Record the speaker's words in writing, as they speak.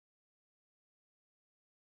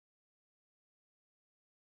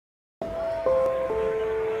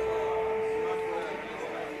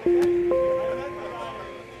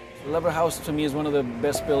Lever House to me is one of the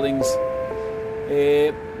best buildings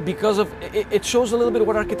because of it shows a little bit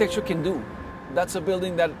what architecture can do. That's a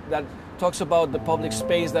building that talks about the public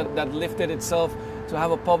space that lifted itself to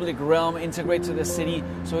have a public realm integrate to the city.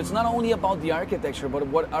 So it's not only about the architecture, but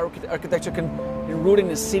what architecture can root in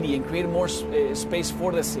the city and create more space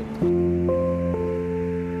for the city.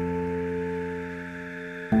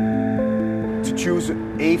 To choose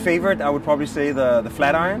a favorite, I would probably say the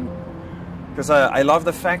Flatiron, because I love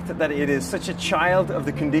the fact that it is such a child of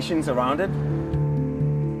the conditions around it.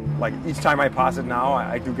 Like each time I pass it now,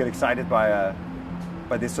 I do get excited by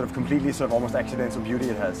this sort of completely almost accidental beauty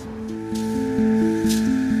it has.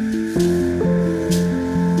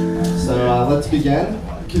 So let's begin.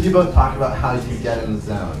 Could you both talk about how you get in the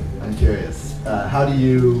zone? I'm curious. How do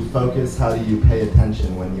you focus? How do you pay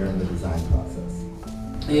attention when you're in the design process?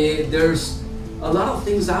 There's a lot of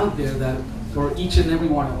things out there that for each and every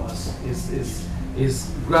one of us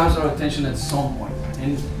is grabs our attention at some point.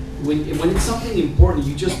 And when it's something important,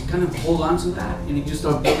 you just kind of hold on to that and you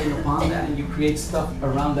start building upon that and you create stuff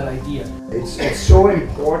around that idea. It's so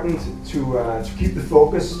important to keep the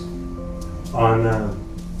focus on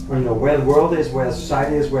where the world is, where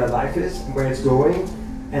society is, where life is, where it's going,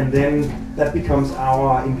 and then that becomes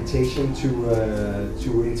our invitation to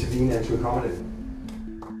intervene and to accommodate.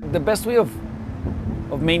 The best way of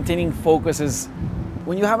maintaining focus is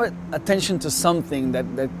when you have attention to something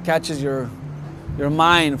that catches your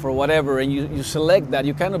mind for whatever, and you select that,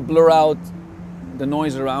 you kind of blur out the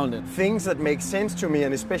noise around it. Things that make sense to me,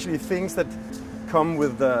 and especially things that come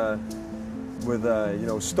with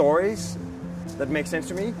stories that make sense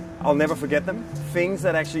to me, I'll never forget them. Things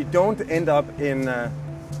that actually don't end up in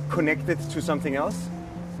connected to something else,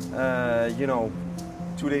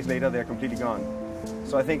 2 days later they're completely gone.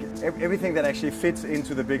 So I think everything that actually fits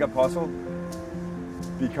into the bigger puzzle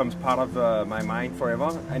becomes part of my mind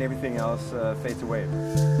forever, and everything else fades away.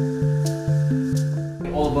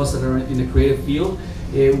 All of us that are in the creative field,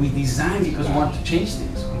 we design because we want to change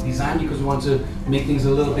things. We design because we want to make things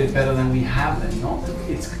a little bit better than we have them. You know?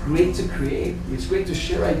 It's great to create. It's great to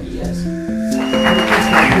share ideas.